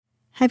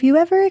Have you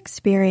ever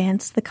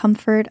experienced the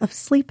comfort of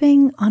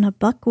sleeping on a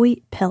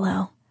buckwheat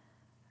pillow?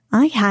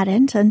 I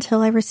hadn't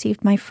until I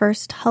received my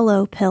first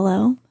Hullo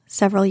pillow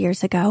several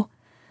years ago.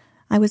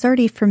 I was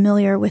already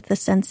familiar with the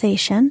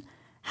sensation,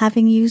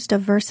 having used a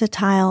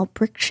versatile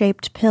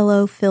brick-shaped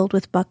pillow filled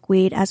with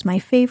buckwheat as my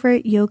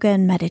favorite yoga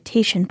and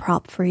meditation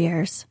prop for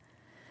years.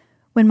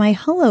 When my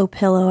Hullo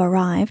pillow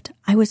arrived,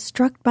 I was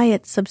struck by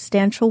its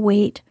substantial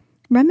weight,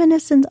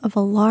 reminiscent of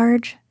a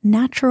large,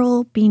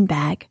 natural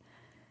beanbag.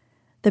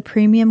 The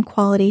premium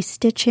quality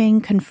stitching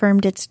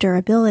confirmed its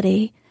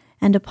durability,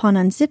 and upon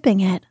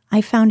unzipping it, I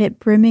found it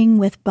brimming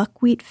with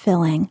buckwheat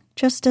filling,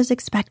 just as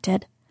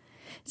expected.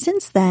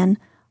 Since then,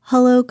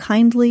 Hullo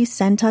kindly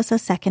sent us a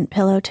second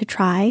pillow to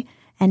try,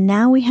 and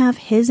now we have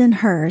his and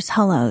hers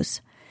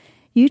Hullos.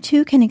 You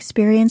too can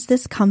experience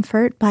this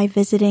comfort by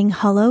visiting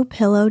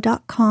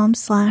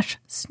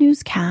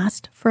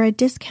hullopillow.com/snoozecast for a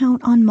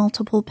discount on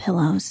multiple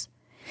pillows.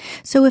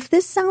 So if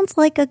this sounds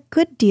like a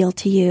good deal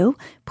to you,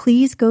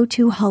 please go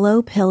to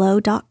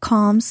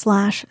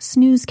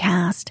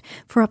hullopillow.com/snoozecast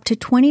for up to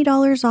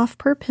 $20 off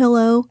per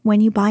pillow when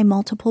you buy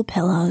multiple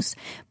pillows,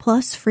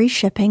 plus free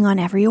shipping on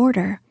every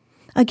order.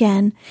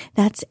 Again,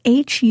 that's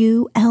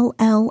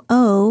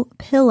HULLO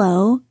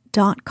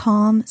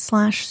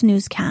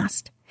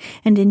pillow.com/snoozecast.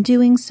 And in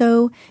doing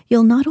so,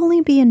 you'll not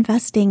only be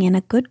investing in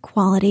a good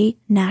quality,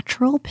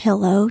 natural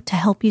pillow to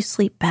help you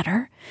sleep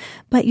better,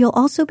 but you'll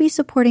also be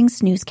supporting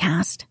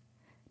Snoozecast.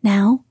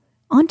 Now,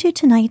 on to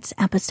tonight's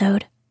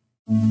episode.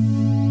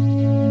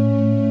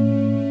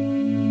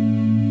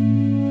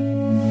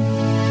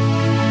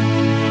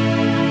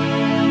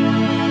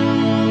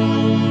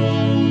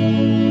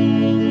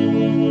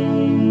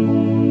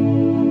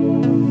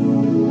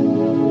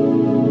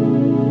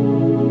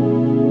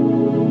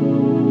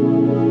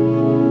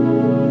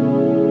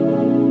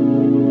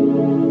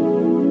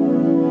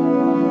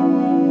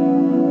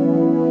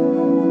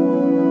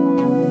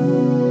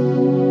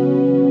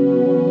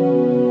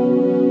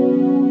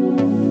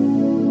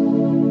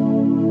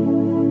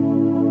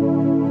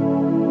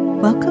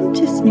 Welcome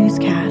to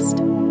Snoozecast,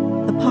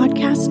 the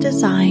podcast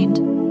designed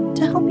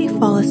to help you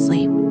fall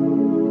asleep.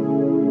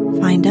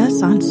 Find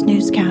us on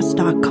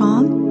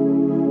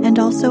snoozecast.com and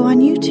also on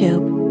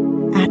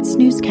YouTube at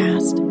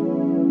Snoozecast.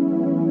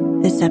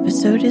 This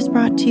episode is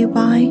brought to you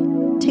by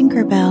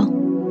Tinkerbell.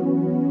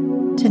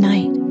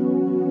 Tonight,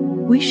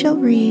 we shall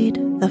read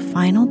the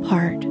final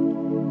part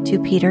to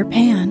Peter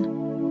Pan,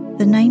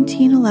 the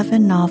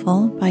 1911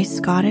 novel by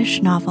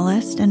Scottish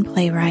novelist and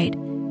playwright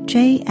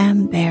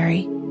J.M.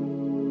 Barrie.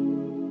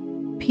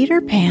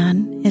 Peter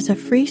Pan is a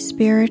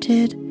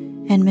free-spirited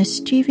and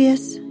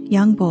mischievous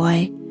young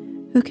boy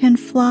who can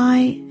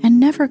fly and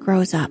never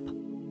grows up.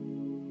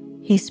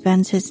 He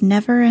spends his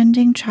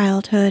never-ending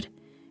childhood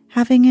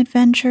having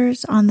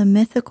adventures on the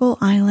mythical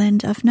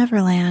island of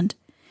Neverland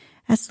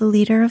as the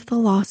leader of the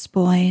Lost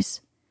Boys.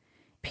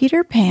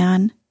 Peter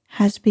Pan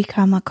has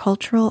become a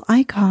cultural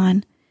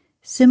icon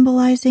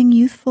symbolizing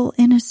youthful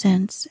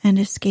innocence and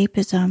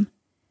escapism.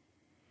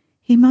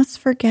 He must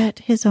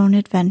forget his own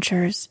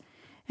adventures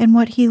and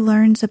what he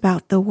learns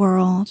about the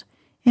world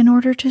in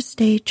order to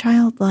stay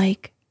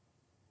childlike.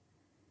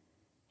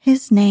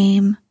 His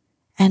name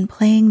and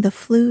playing the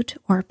flute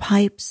or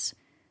pipes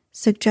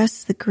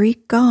suggests the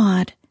Greek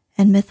god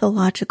and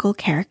mythological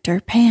character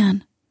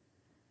Pan.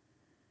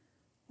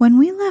 When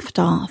we left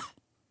off,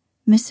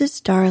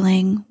 Mrs.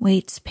 Darling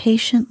waits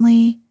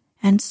patiently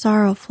and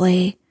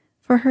sorrowfully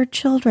for her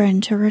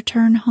children to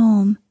return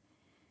home,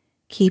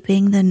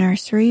 keeping the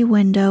nursery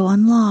window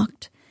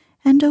unlocked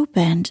and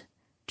opened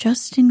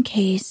just in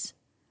case.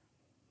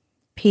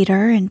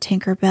 Peter and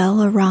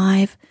Tinkerbell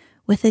arrive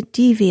with a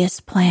devious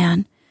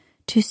plan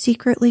to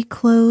secretly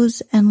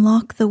close and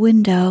lock the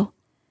window.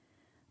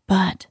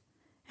 But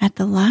at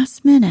the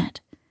last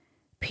minute,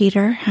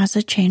 Peter has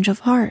a change of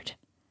heart.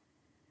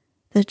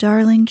 The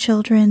Darling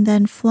children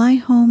then fly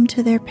home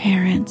to their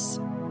parents.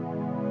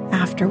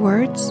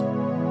 Afterwards,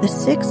 the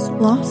 6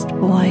 lost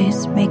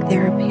boys make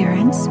their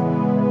appearance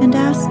and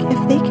ask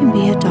if they can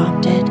be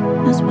adopted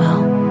as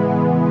well.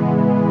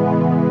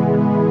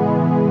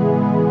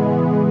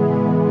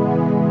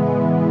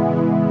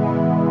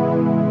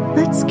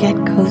 Let's get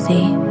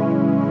cozy.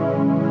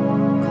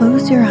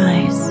 Close your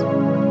eyes.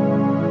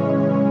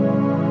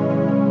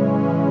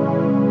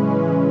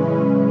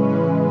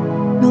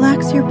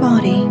 Relax your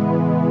body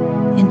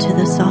into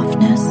the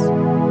softness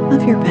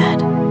of your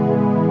bed.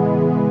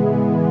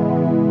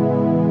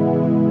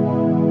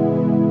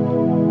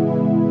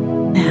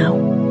 Now,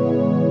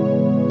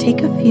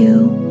 take a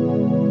few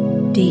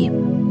deep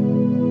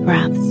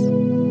breaths.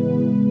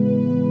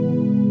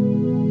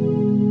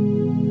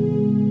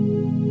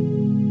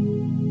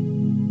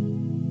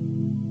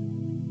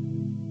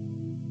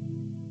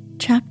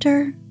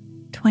 Chapter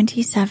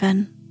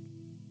 27.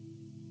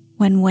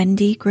 When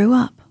Wendy Grew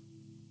Up.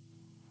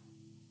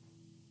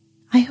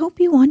 I hope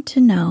you want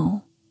to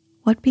know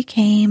what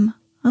became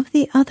of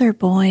the other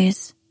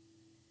boys.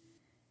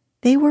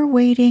 They were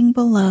waiting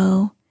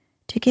below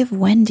to give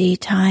Wendy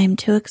time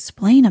to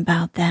explain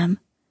about them.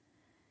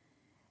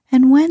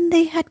 and when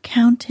they had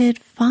counted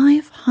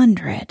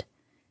 500,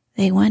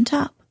 they went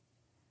up.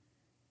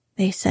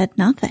 They said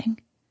nothing,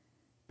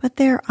 but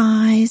their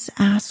eyes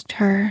asked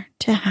her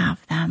to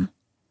have them.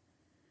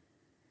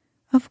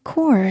 Of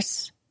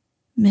course,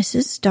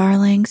 Mrs.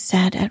 Darling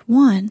said at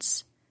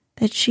once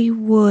that she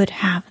would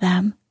have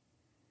them.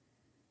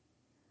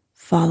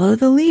 "Follow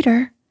the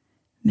leader,"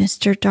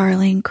 Mr.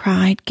 Darling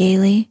cried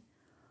gaily.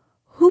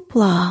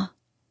 "Hoopla!"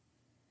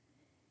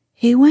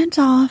 He went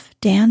off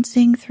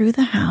dancing through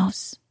the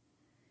house,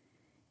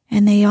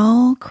 and they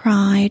all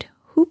cried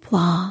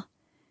hoopla,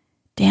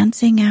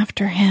 dancing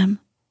after him,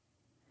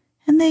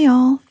 and they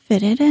all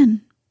fitted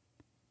in.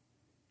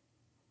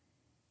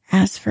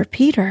 As for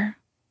Peter,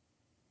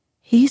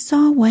 he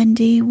saw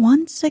Wendy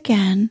once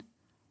again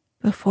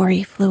before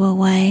he flew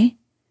away,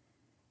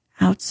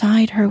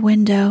 outside her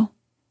window.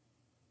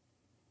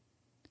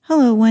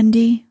 "Hello,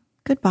 Wendy.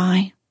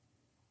 Goodbye,"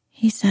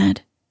 he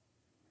said.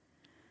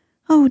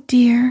 "Oh,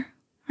 dear,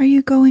 are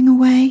you going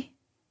away?"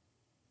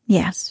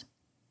 "Yes."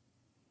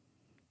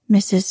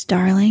 Mrs.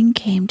 Darling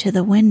came to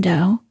the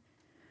window,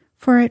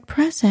 for at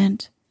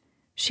present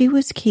she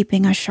was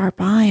keeping a sharp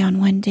eye on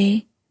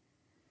Wendy.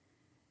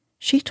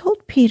 She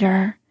told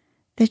Peter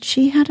that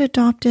she had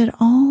adopted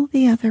all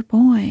the other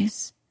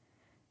boys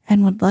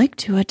and would like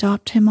to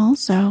adopt him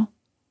also.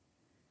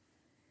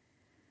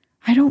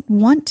 "I don't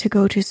want to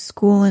go to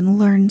school and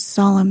learn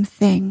solemn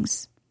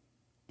things,"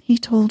 he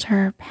told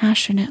her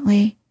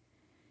passionately.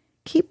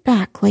 "Keep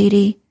back,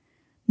 lady.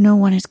 No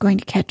one is going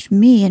to catch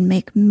me and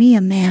make me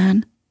a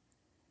man."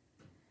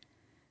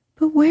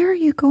 "But where are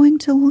you going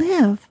to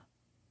live?"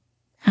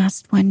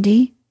 asked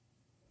Wendy.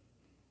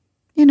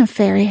 "In a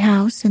fairy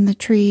house in the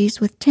trees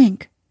with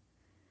Tink.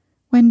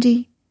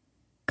 Wendy,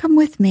 come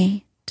with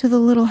me to the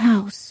little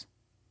house."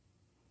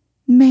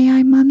 "May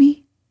I,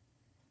 Mummy?"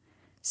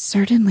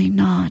 "Certainly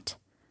not.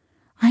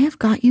 I have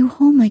got you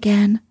home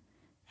again,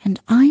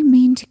 and I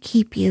mean to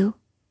keep you."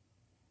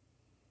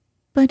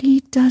 "But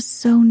he does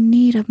so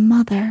need a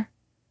mother."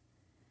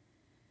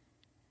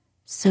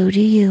 "So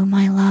do you,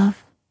 my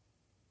love."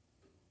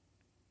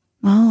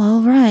 "Well,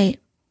 all right,"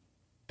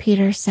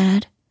 Peter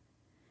said,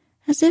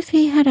 as if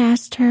he had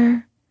asked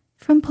her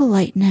from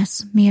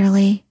politeness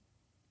merely.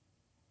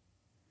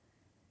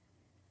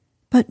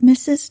 But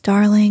Mrs.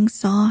 Darling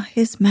saw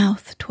his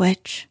mouth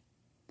twitch,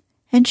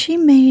 and she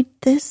made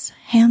this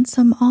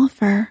handsome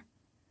offer: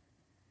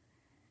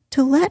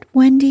 to let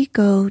Wendy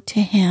go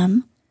to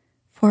him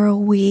for a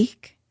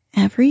week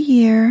every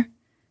year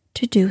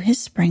to do his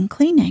spring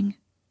cleaning.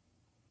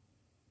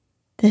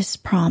 This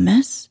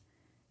promise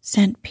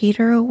sent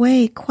Peter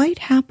away quite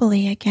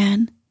happily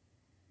again.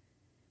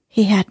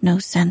 He had no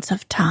sense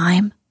of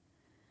time,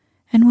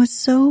 and was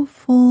so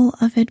full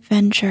of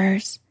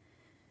adventures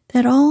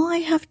that all I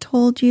have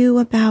told you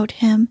about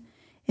him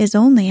is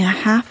only a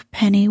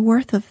halfpenny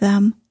worth of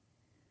them.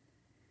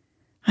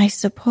 I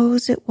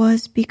suppose it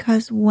was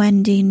because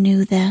Wendy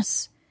knew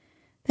this,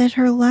 that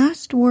her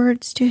last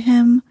words to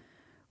him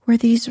were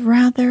these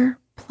rather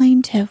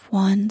plaintive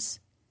ones.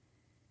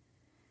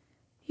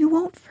 "You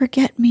won't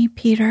forget me,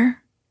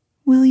 Peter,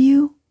 will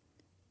you,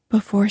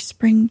 before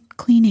spring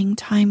cleaning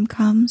time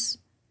comes?"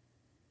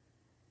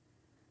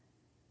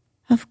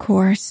 Of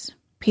course,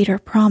 Peter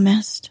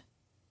promised,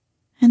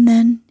 and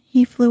then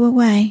he flew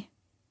away.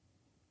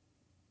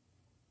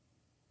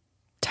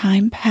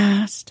 Time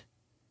passed,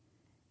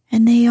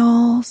 and they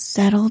all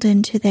settled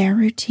into their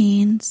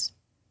routines.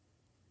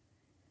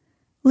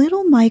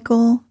 Little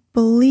Michael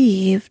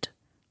believed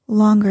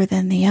longer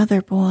than the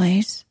other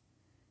boys,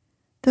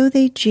 though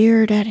they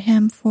jeered at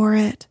him for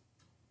it.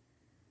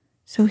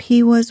 So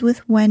he was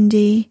with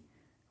Wendy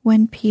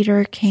when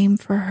Peter came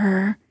for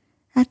her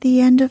at the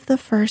end of the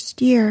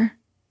first year.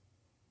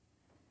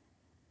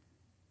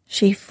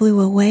 She flew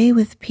away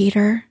with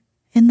Peter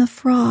in the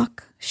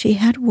frock she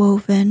had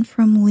woven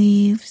from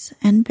leaves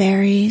and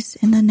berries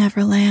in the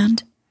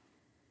Neverland,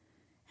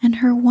 and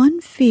her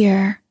one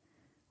fear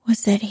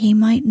was that he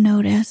might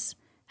notice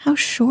how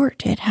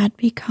short it had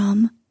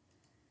become.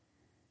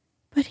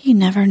 But he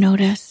never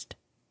noticed.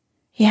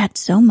 He had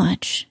so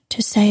much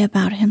to say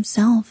about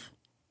himself.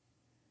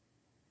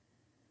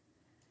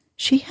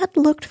 She had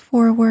looked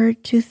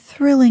forward to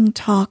thrilling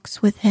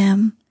talks with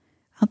him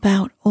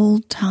about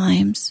old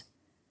times,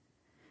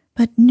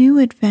 but new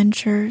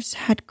adventures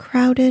had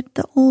crowded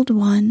the old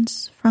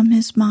ones from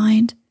his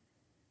mind.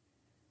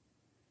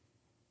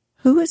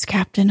 "Who is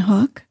Captain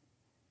Hook?"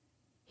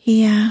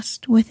 he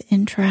asked with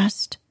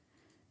interest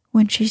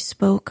when she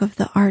spoke of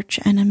the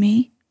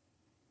arch-enemy.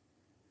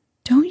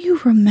 "Don't you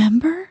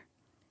remember?"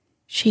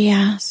 she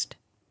asked,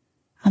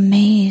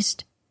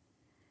 amazed.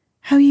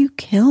 "How you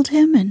killed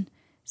him and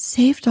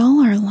saved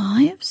all our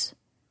lives?"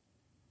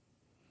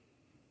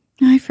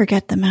 "I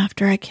forget them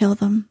after I kill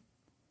them,"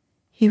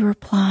 he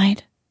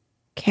replied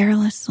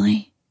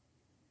carelessly.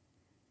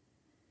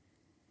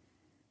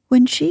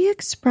 When she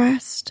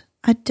expressed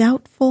a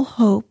doubtful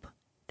hope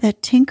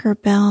that Tinker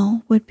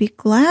Bell would be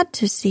glad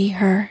to see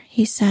her,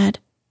 he said,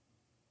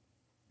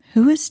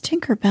 "Who is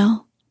Tinker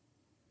Bell?"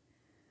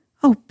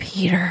 "Oh,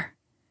 Peter,"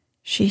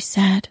 she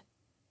said,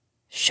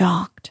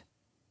 shocked.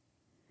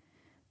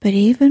 But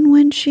even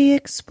when she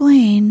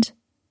explained,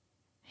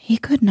 he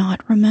could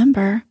not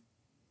remember.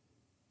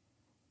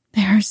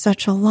 There are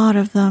such a lot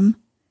of them,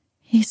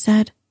 he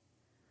said.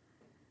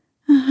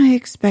 I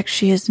expect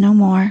she is no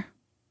more.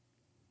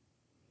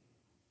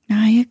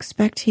 I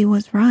expect he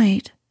was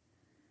right,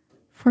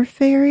 for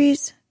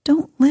fairies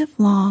don't live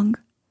long,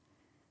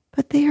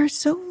 but they are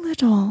so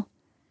little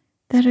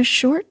that a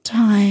short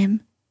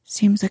time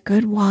seems a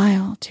good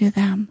while to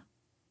them.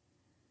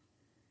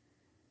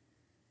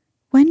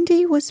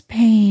 Wendy was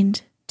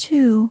pained,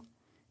 too,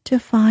 to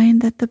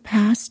find that the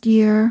past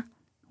year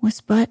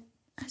was but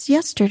as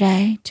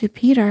yesterday to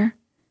Peter.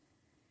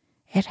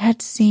 It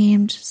had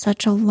seemed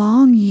such a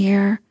long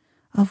year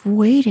of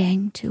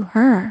waiting to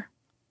her.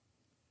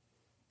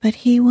 But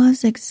he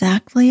was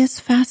exactly as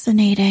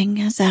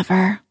fascinating as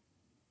ever,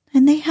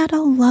 and they had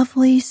a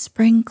lovely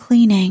spring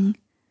cleaning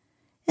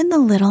in the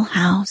little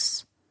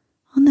house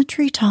on the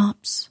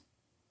treetops.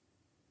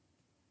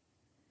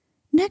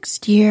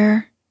 Next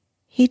year,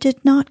 he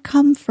did not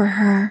come for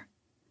her.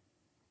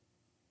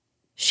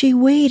 She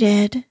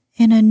waited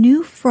in a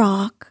new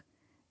frock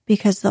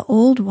because the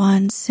old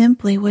one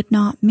simply would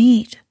not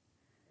meet,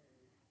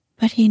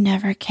 but he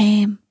never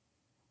came.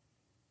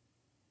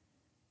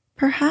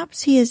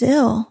 Perhaps he is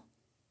ill,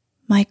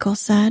 Michael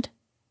said.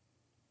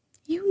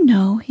 You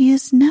know he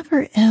is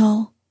never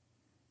ill.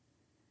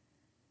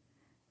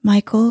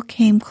 Michael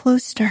came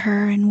close to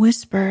her and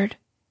whispered,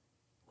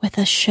 with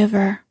a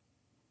shiver,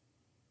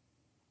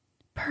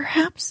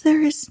 Perhaps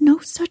there is no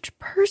such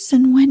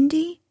person,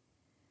 Wendy.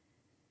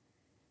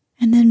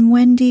 And then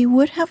Wendy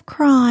would have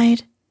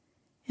cried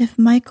if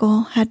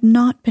Michael had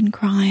not been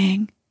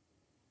crying.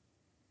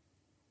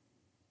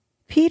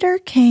 Peter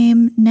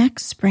came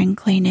next spring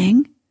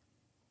cleaning,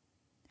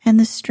 and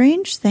the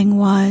strange thing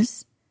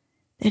was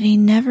that he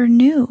never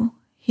knew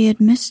he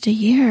had missed a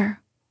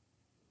year.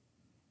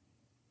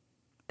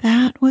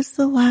 That was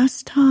the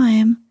last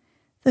time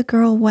the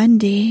girl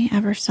Wendy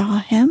ever saw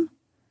him.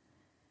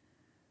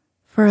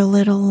 For a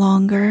little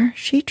longer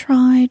she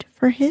tried,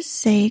 for his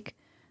sake,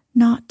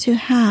 not to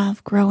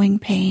have growing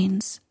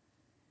pains.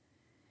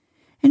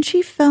 And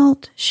she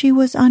felt she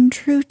was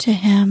untrue to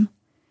him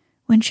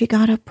when she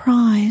got a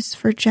prize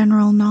for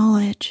general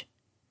knowledge.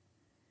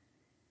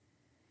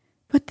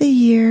 But the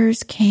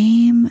years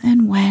came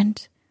and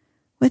went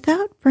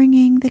without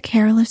bringing the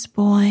careless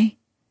boy.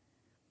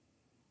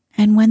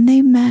 And when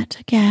they met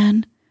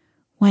again,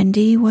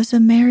 Wendy was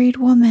a married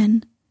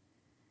woman,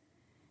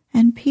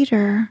 and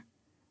Peter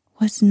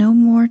was no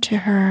more to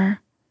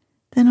her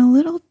than a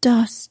little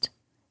dust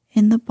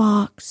in the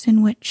box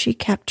in which she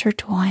kept her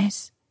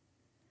toys.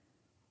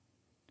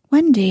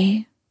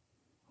 Wendy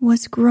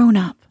was grown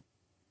up.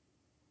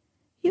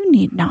 You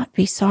need not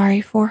be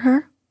sorry for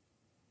her.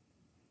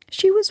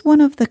 She was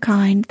one of the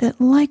kind that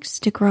likes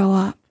to grow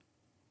up.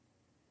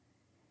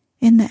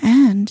 In the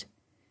end,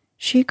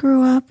 she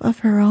grew up of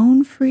her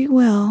own free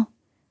will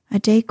a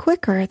day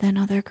quicker than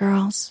other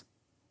girls.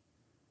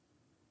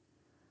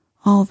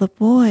 All the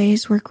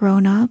boys were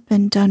grown up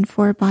and done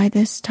for by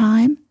this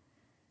time,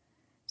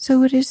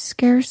 so it is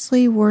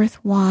scarcely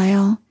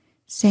worthwhile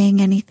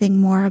saying anything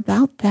more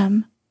about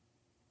them.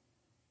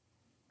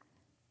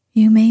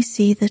 You may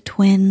see the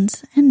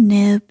twins and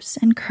Nibs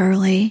and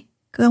Curly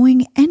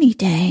going any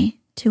day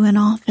to an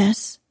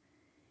office,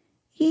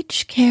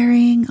 each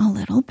carrying a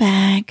little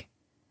bag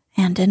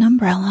and an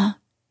umbrella.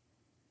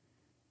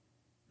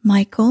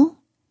 Michael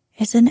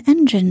is an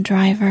engine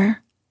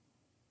driver.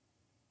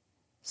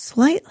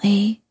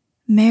 Slightly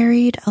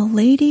married a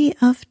lady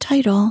of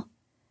title,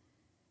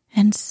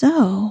 and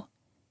so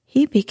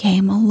he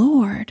became a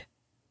lord.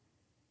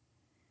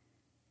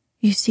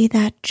 You see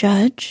that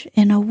judge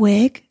in a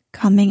wig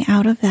coming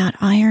out of that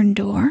iron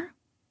door?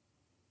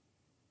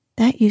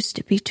 That used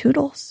to be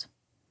Toodles.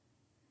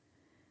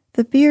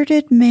 The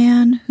bearded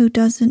man who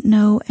doesn't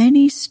know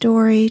any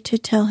story to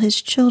tell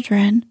his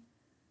children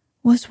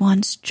was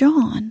once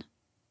John.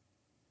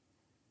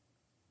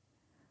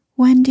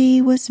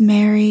 Wendy was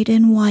married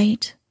in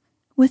white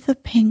with a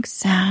pink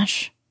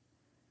sash.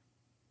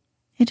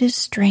 It is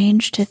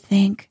strange to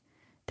think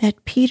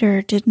that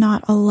Peter did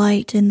not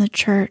alight in the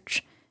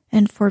church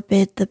and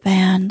forbid the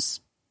banns.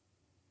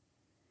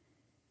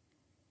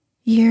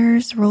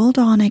 Years rolled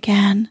on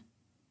again,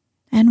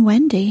 and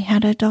Wendy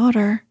had a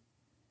daughter.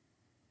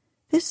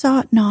 This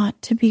ought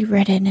not to be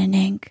written in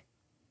ink,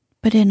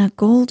 but in a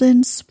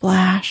golden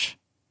splash.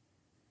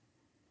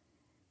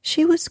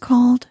 She was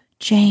called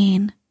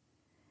Jane,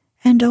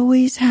 and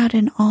always had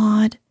an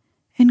odd,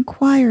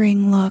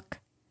 inquiring look,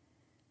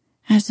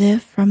 as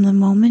if from the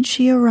moment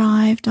she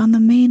arrived on the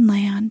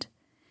mainland,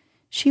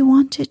 she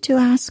wanted to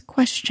ask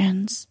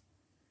questions.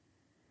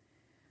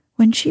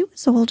 When she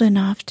was old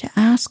enough to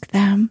ask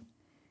them,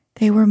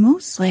 they were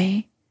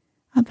mostly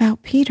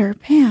about Peter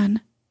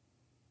Pan.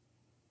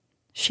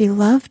 She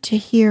loved to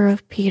hear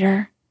of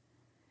Peter,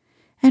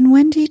 and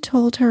Wendy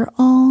told her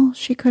all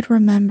she could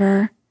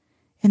remember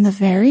in the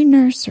very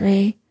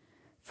nursery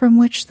from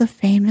which the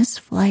famous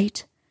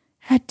flight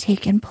had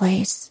taken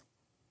place.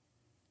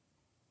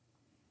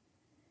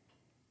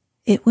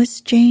 It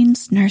was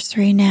Jane's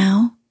nursery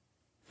now,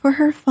 for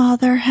her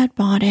father had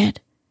bought it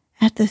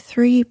at the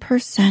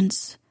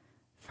 3%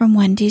 from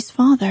Wendy's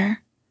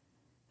father,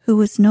 who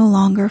was no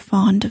longer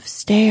fond of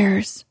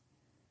stairs.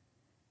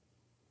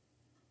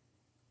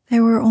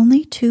 There were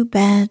only 2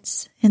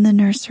 beds in the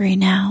nursery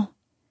now,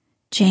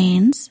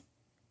 Jane's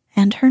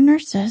and her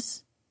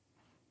nurse's.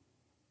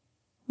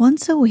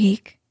 Once a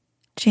week,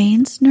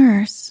 Jane's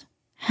nurse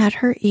had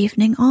her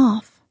evening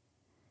off,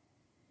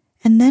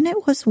 and then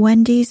it was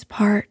Wendy's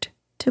part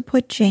to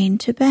put Jane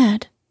to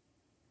bed.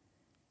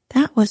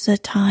 That was a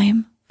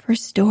time for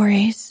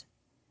stories.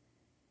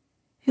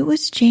 It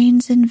was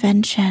Jane's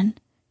invention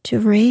to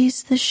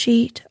raise the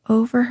sheet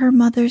over her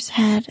mother's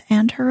head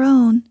and her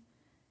own,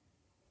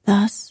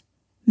 thus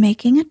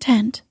making a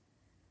tent,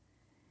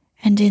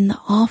 and in the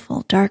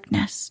awful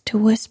darkness to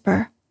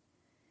whisper,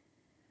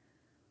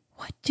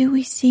 "What do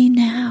we see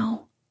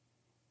now?"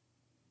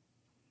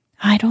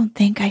 "I don't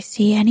think I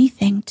see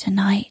anything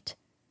tonight,"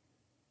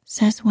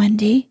 says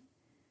Wendy,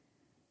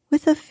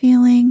 with a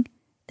feeling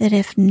that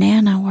if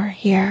Nana were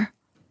here,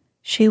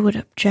 she would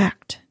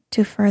object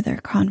to further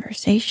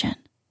conversation.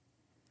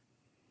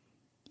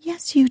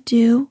 "Yes, you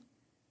do,"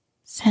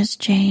 says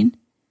Jane.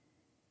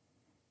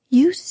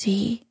 "You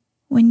see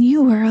when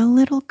you were a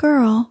little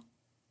girl."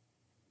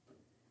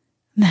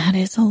 "That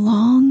is a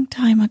long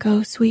time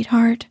ago,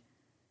 sweetheart,"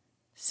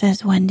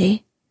 says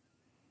Wendy.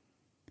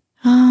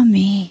 "Ah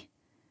me,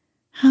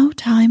 how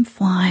time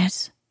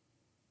flies."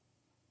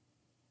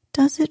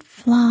 "Does it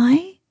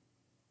fly?"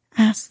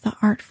 asked the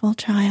artful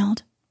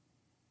child.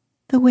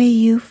 "The way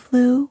you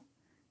flew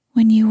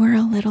when you were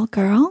a little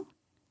girl?"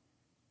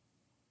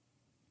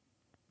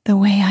 "The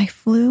way I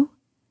flew?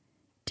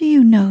 Do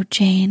you know,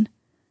 Jane,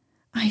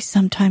 I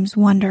sometimes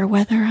wonder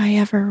whether I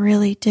ever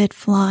really did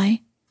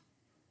fly."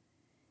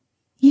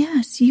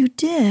 "Yes, you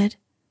did."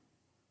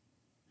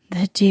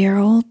 "The dear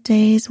old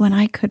days when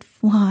I could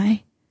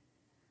fly."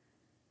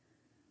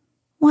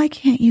 "Why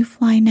can't you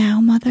fly now,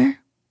 Mother?"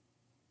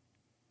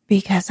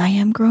 "Because I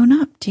am grown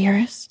up,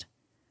 dearest.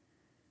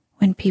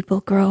 When people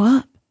grow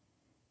up,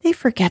 they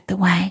forget the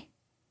way."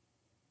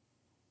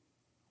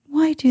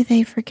 "Why do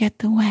they forget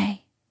the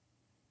way?"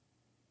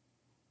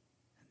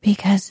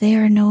 "Because they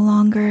are no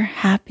longer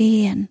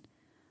happy and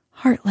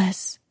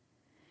heartless.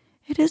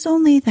 It is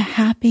only the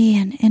happy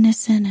and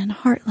innocent and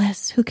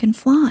heartless who can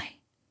fly."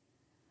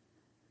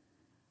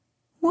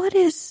 "What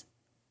is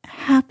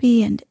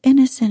happy and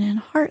innocent and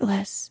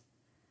heartless?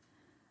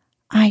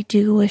 I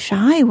do wish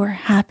I were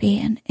happy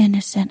and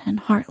innocent and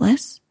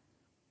heartless."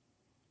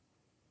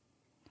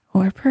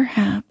 Or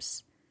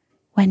perhaps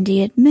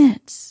Wendy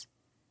admits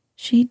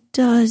she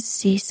does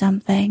see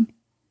something.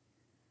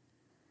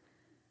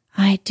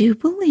 "I do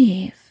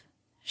believe,"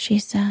 she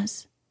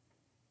says,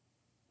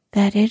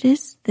 "that it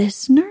is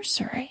this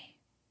nursery."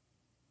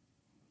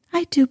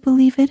 "I do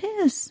believe it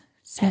is,"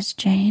 says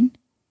Jane.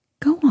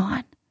 "Go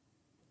on."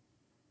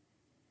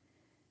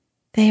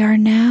 They are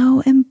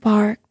now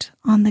embarked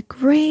on the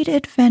great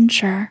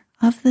adventure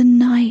of the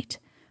night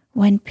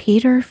when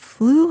Peter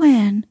flew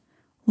in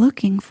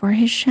looking for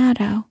his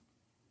shadow.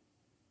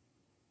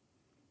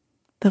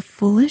 "The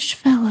foolish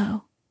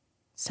fellow,"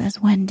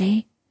 says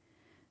Wendy,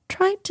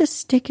 "tried to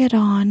stick it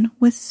on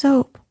with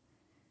soap,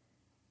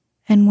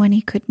 and when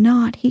he could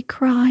not, he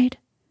cried,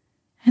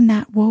 and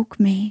that woke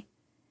me,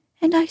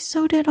 and I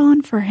sewed it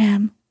on for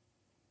him."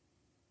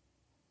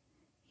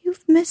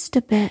 "You've missed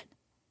a bit,"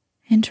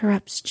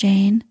 interrupts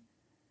Jane,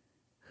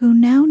 who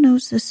now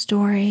knows the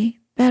story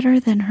better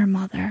than her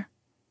mother.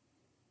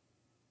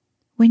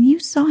 "When you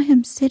saw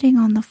him sitting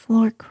on the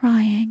floor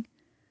crying,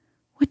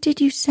 what did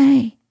you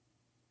say?"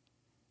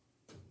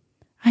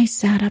 "I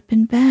sat up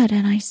in bed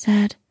and I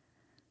said,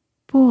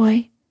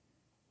 'Boy,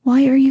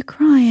 why are you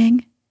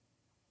crying?'"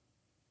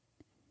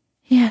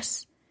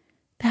 "Yes,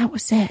 that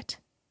was it,"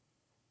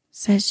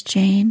 says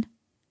Jane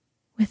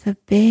with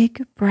a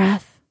big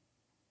breath.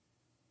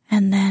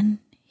 "And then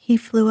he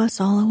flew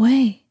us all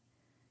away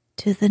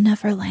to the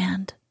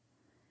Neverland,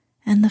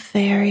 and the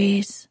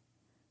fairies,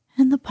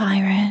 and the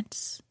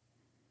pirates,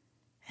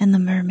 and the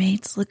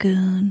mermaid's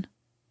lagoon,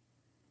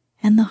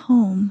 and the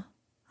home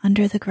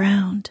under the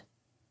ground,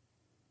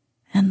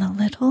 and the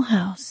little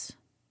house."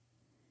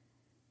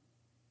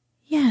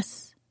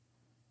 "Yes,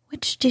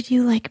 which did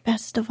you like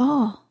best of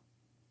all?"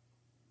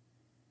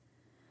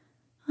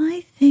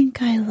 "I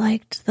think I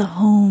liked the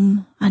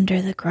home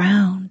under the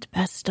ground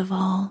best of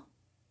all."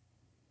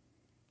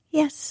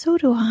 "Yes, so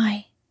do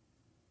I.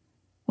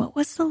 What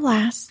was the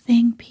last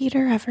thing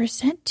Peter ever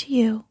said to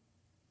you?"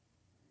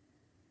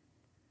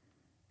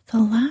 "The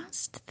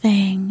last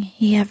thing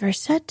he ever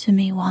said to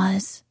me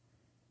was,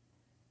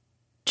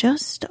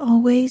 'Just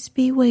always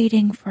be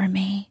waiting for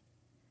me,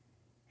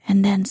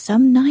 and then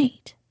some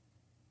night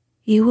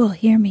you will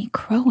hear me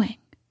crowing.'"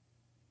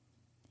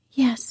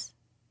 "Yes."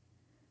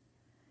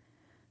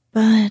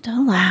 "But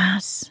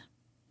alas,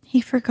 he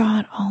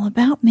forgot all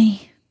about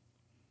me."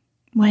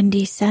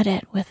 Wendy said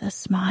it with a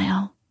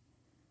smile.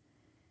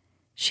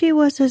 She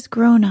was as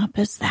grown up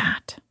as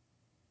that.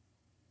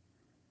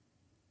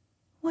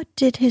 What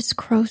did his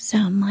crow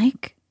sound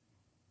like?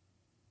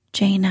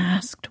 Jane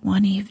asked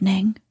one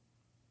evening.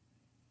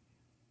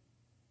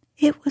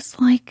 It was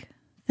like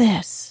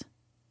this,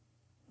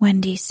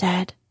 Wendy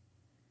said,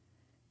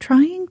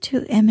 trying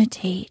to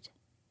imitate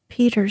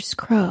Peter's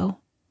crow.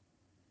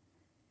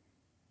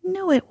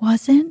 No, it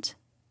wasn't,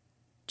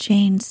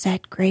 Jane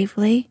said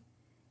gravely.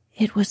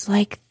 It was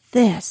like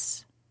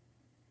this.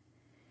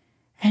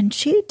 And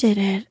she did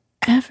it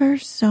ever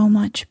so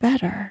much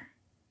better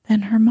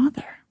than her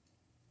mother.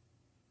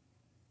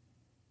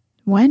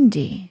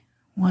 Wendy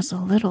was a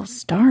little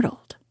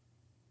startled.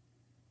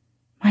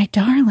 My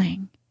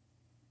darling,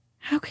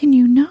 how can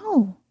you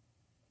know?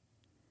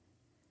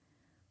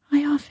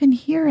 I often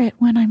hear it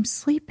when I'm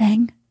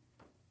sleeping,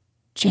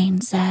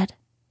 Jane said.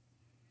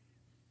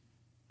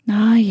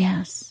 Ah,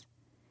 yes.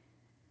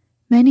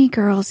 Many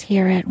girls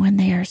hear it when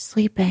they are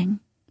sleeping,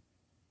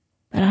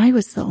 but I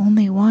was the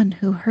only one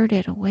who heard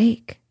it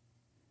awake.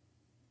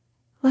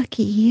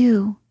 Lucky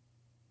you,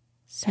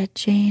 said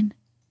Jane.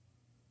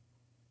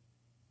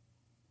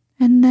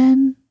 And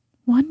then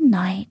one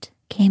night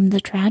came the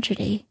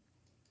tragedy.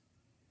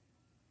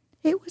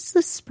 It was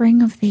the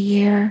spring of the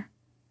year,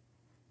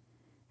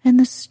 and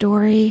the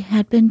story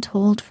had been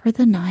told for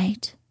the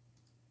night,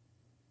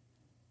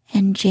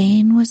 and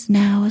Jane was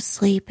now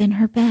asleep in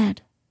her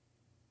bed.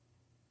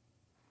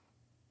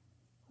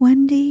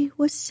 Wendy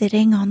was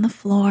sitting on the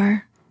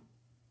floor,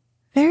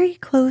 very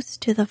close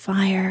to the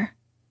fire,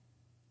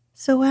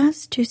 so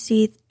as to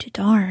see to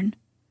darn,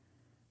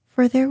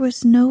 for there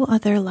was no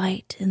other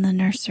light in the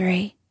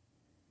nursery.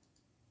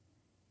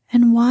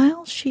 And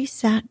while she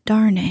sat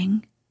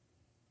darning,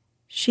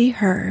 she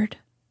heard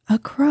a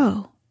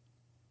crow.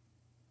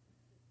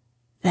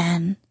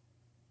 Then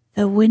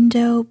the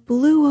window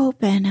blew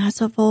open as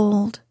of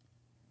old,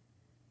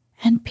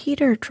 and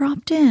Peter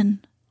dropped in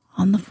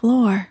on the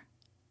floor.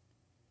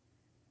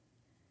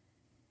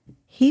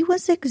 He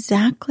was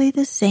exactly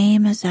the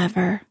same as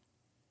ever,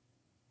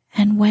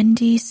 and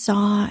Wendy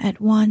saw at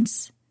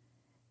once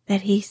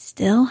that he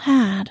still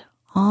had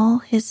all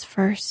his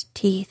first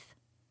teeth.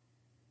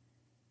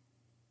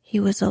 He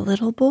was a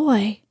little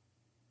boy,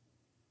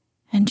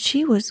 and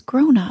she was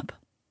grown up.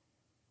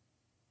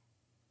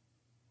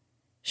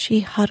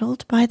 She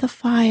huddled by the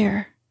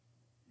fire,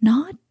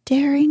 not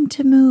daring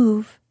to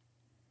move,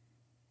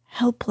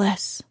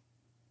 helpless,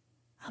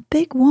 a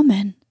big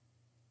woman.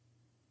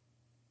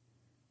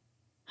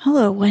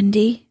 Hello,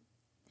 Wendy,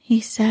 he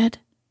said,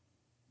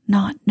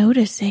 not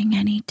noticing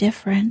any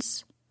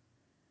difference,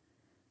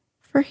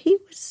 for he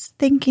was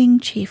thinking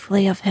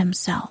chiefly of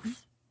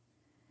himself,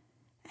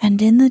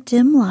 and in the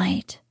dim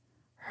light,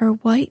 her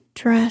white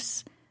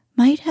dress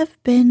might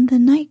have been the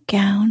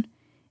nightgown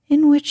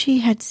in which he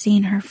had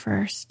seen her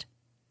first.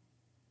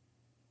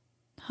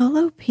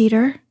 Hello,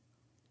 Peter,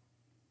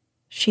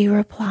 she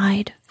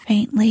replied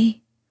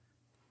faintly.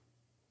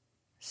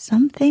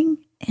 Something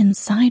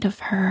inside of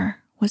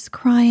her was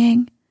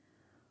crying,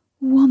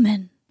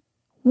 Woman,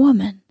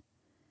 woman,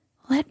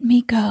 let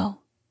me go.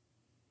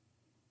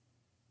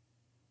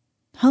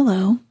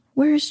 Hello,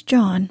 where's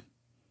John?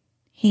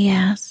 He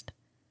asked,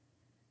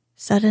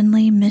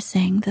 suddenly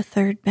missing the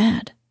third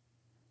bed.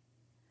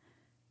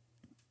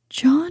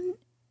 John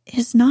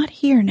is not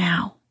here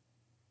now,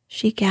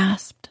 she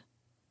gasped.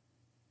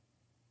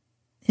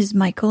 Is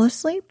Michael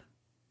asleep?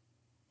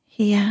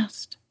 He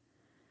asked,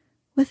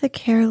 with a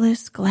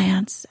careless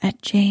glance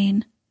at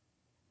Jane.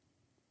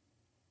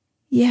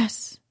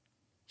 Yes,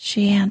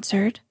 she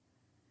answered,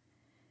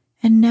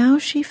 and now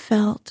she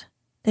felt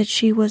that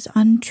she was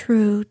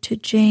untrue to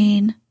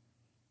Jane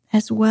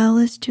as well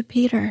as to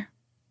Peter.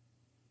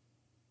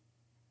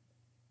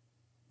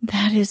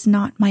 That is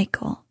not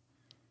Michael,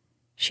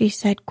 she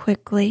said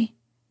quickly,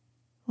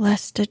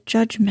 lest a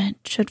judgment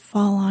should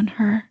fall on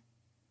her.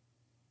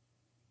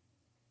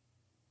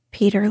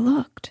 Peter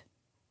looked.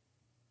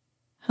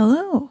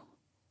 Hello,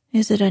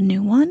 is it a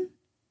new one?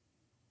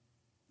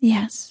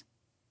 Yes.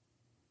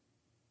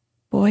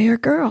 Boy or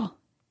girl?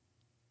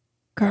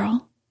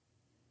 Girl.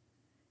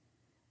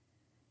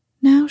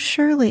 Now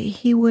surely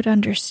he would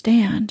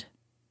understand,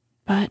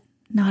 but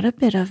not a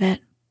bit of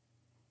it.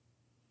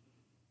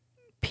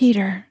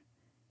 Peter,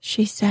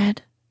 she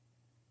said,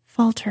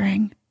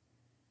 faltering,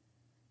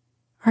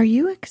 are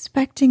you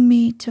expecting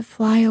me to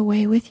fly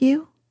away with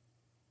you?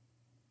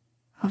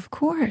 Of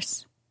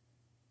course.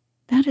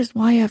 That is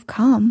why I've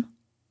come.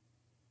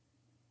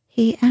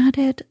 He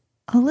added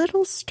a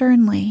little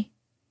sternly,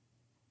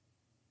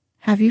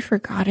 have you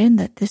forgotten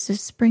that this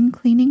is spring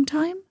cleaning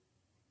time?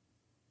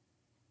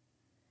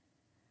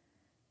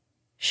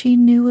 She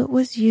knew it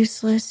was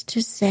useless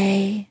to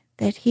say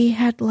that he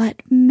had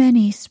let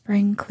many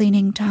spring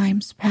cleaning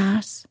times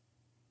pass.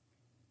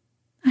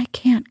 I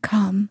can't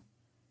come,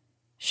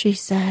 she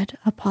said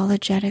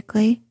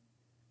apologetically.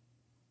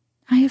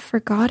 I have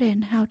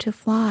forgotten how to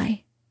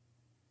fly.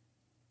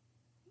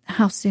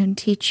 I'll soon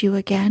teach you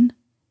again.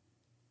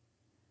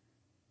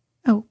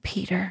 Oh,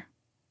 Peter,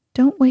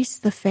 don't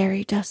waste the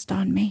fairy dust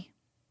on me.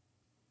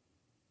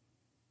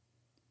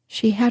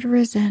 She had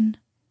risen,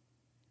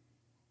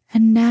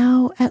 and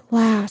now at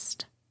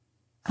last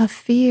A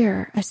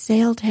fear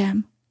assailed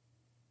him.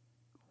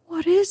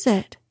 "What is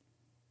it?"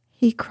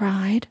 he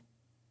cried.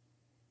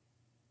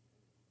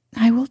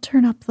 "I will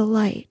turn up the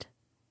light,"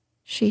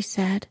 she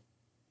said,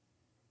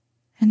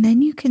 "and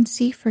then you can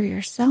see for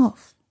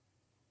yourself."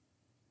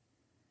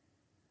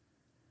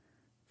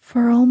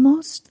 For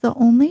almost the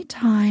only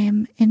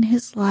time in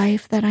his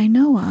life that I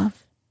know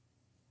of,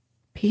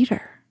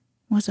 Peter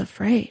was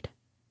afraid.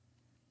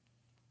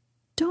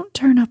 "Don't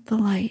turn up the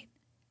light,"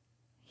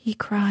 he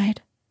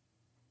cried.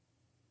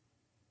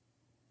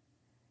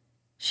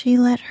 She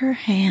let her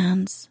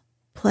hands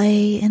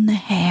play in the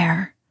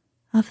hair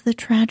of the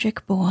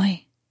tragic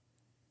boy.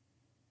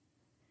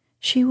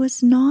 She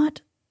was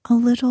not a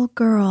little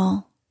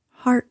girl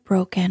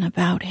heartbroken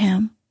about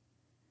him.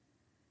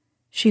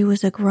 She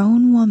was a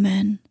grown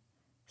woman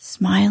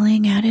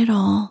smiling at it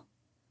all,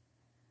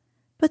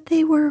 but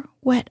they were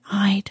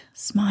wet-eyed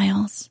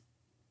smiles.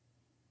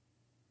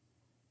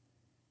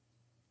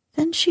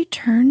 Then she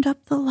turned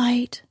up the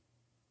light,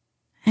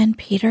 and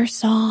Peter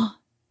saw.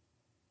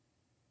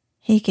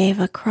 He gave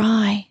a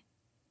cry,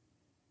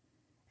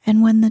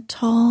 and when the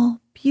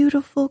tall,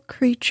 beautiful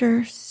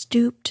creature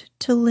stooped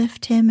to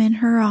lift him in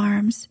her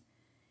arms,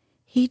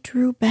 he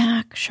drew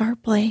back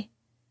sharply.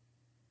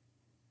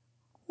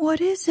 "What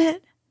is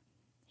it?"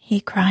 he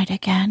cried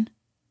again.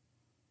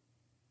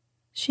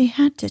 She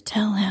had to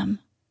tell him.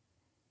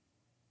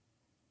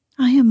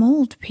 "I am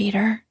old,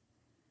 Peter.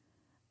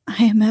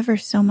 I am ever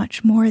so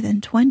much more than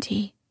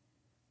 20.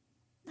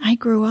 I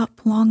grew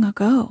up long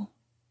ago."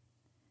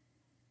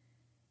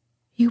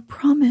 "You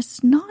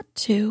promised not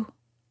to."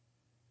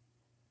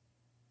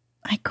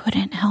 "I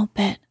couldn't help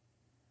it.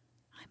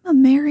 I'm a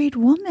married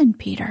woman,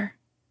 Peter."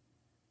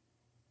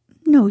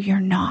 "No, you're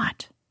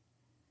not."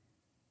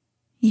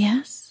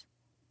 "Yes,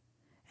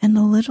 and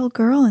the little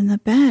girl in the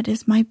bed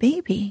is my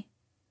baby."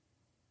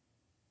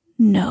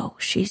 "No,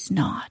 she's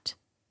not."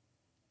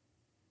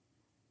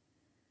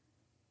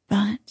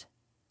 But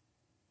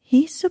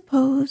he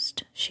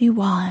supposed she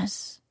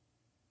was,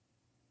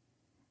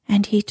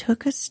 and he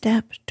took a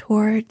step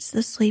towards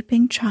the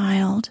sleeping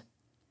child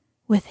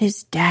with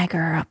his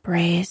dagger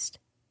upraised.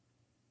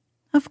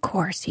 Of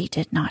course he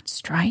did not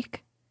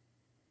strike.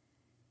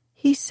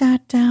 He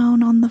sat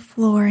down on the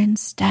floor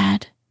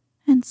instead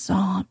and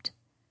sobbed.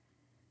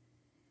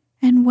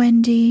 And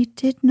Wendy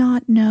did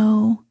not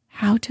know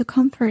how to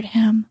comfort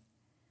him,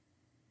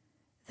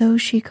 though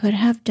she could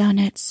have done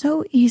it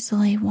so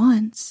easily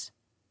once.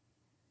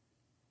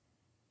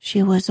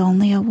 She was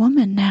only a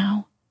woman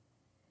now,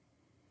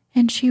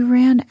 and she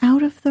ran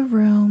out of the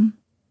room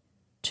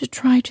to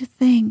try to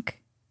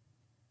think.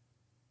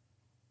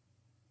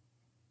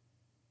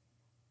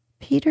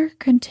 Peter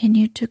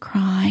continued to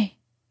cry,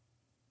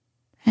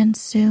 and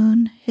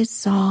soon his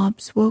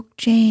sobs woke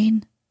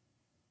Jane.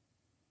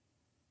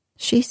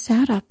 She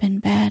sat up in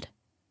bed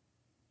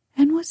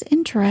and was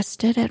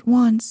interested at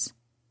once.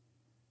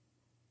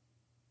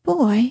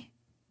 "Boy,"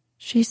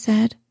 she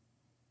said,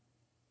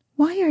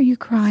 "why are you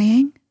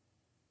crying?"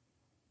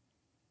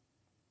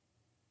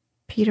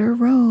 Peter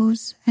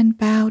rose and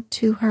bowed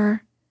to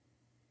her,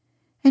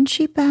 and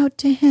she bowed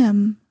to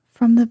him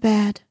from the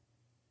bed.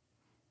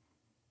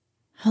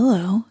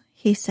 "Hello,"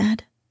 he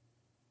said.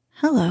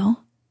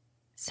 "Hello,"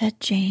 said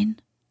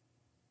Jane.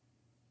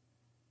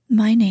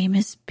 "My name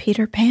is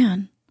Peter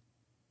Pan,"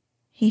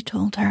 he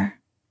told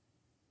her.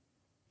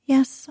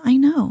 "Yes, I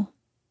know."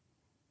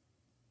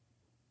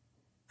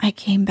 "I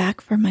came back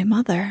for my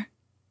mother,"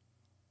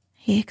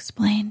 he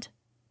explained,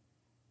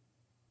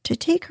 "to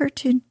take her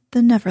to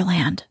the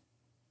Neverland."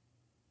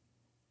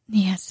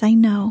 "Yes, I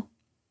know,"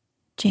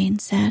 Jane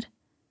said.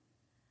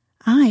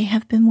 "I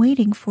have been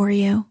waiting for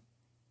you."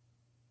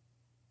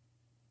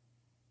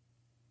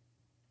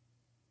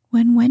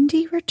 When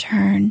Wendy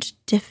returned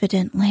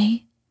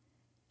diffidently,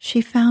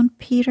 she found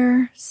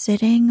Peter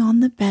sitting on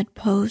the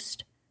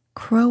bedpost,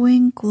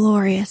 crowing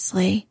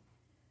gloriously,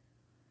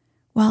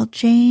 while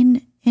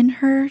Jane, in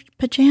her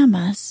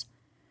pajamas,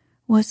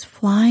 was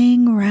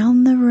flying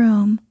round the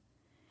room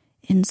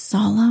in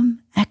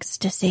solemn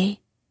ecstasy.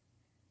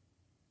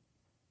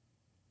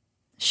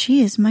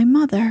 "She is my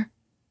mother,"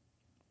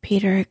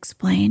 Peter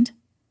explained.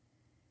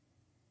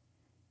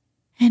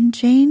 And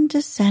Jane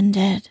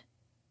descended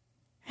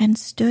and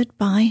stood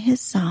by his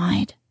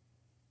side,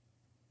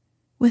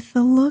 with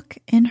the look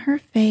in her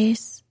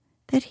face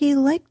that he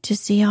liked to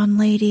see on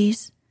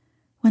ladies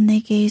when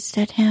they gazed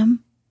at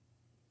him.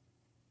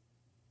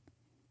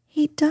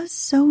 "He does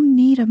so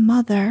need a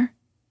mother,"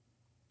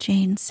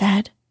 Jane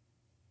said.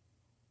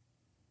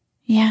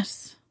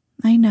 "Yes,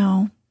 I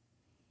know,"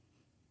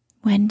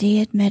 Wendy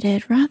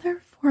admitted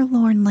rather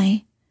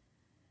forlornly.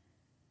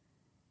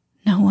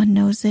 "No one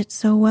knows it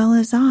so well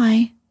as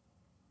I."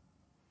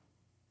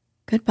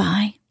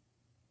 "Goodbye,"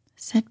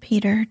 said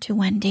Peter to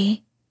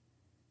Wendy,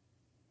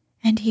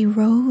 and he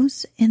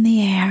rose in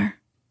the air,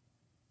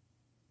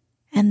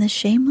 and the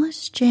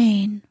shameless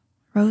Jane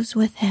rose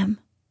with him.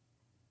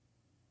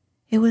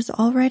 It was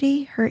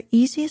already her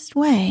easiest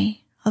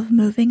way of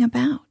moving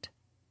about.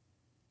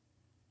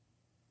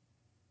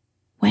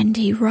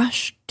 Wendy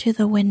rushed to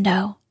the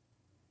window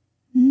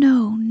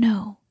No,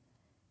 no,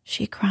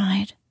 she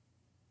cried.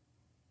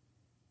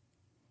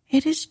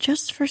 It is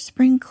just for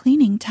spring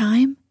cleaning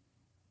time,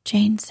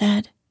 Jane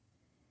said.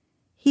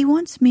 He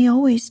wants me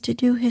always to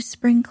do his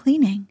spring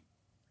cleaning.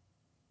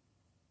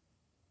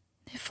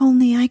 If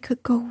only I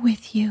could go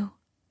with you,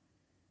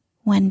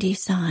 Wendy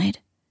sighed.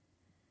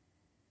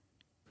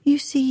 You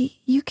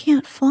see, you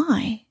can't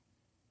fly,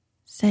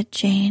 said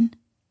Jane.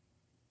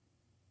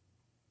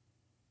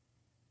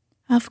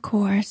 Of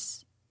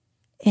course,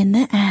 in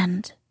the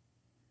end,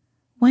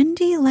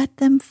 Wendy let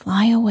them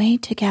fly away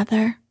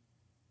together.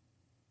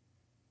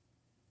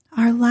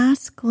 Our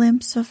last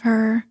glimpse of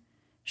her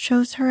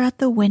shows her at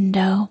the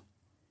window,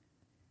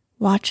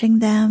 watching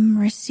them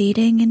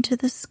receding into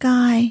the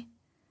sky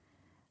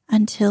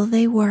until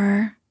they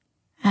were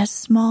as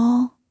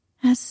small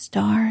as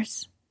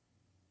stars.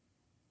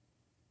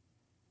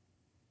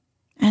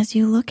 As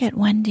you look at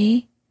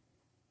Wendy,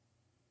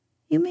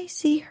 you may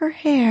see her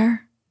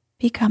hair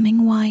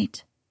becoming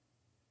white.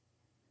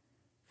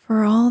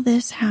 For all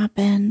this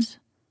happened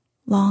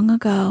long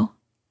ago.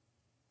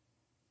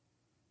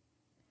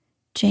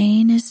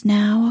 Jane is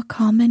now a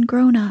common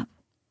grown-up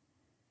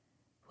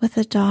with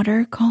a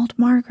daughter called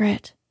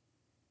Margaret.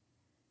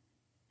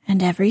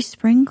 And every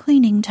spring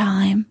cleaning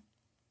time,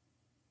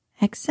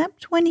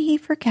 except when he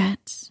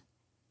forgets,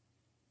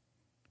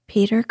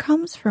 Peter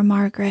comes for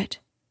Margaret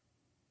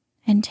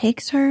and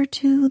takes her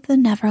to the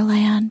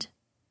Neverland,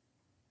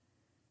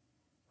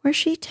 where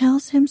she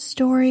tells him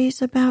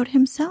stories about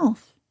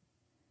himself,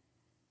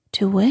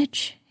 to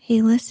which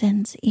he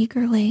listens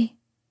eagerly.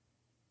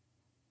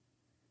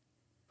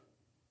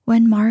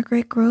 When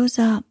Margaret grows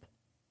up,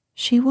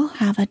 she will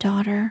have a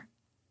daughter,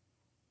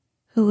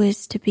 who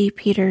is to be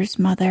Peter's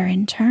mother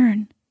in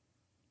turn.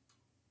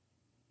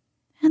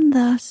 And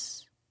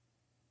thus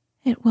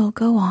it will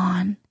go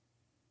on,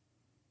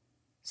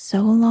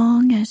 so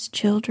long as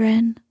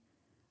children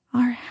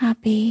are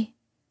happy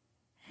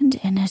and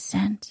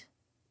innocent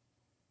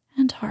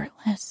and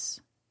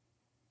heartless.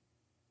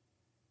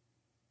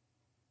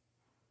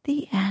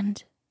 The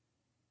end.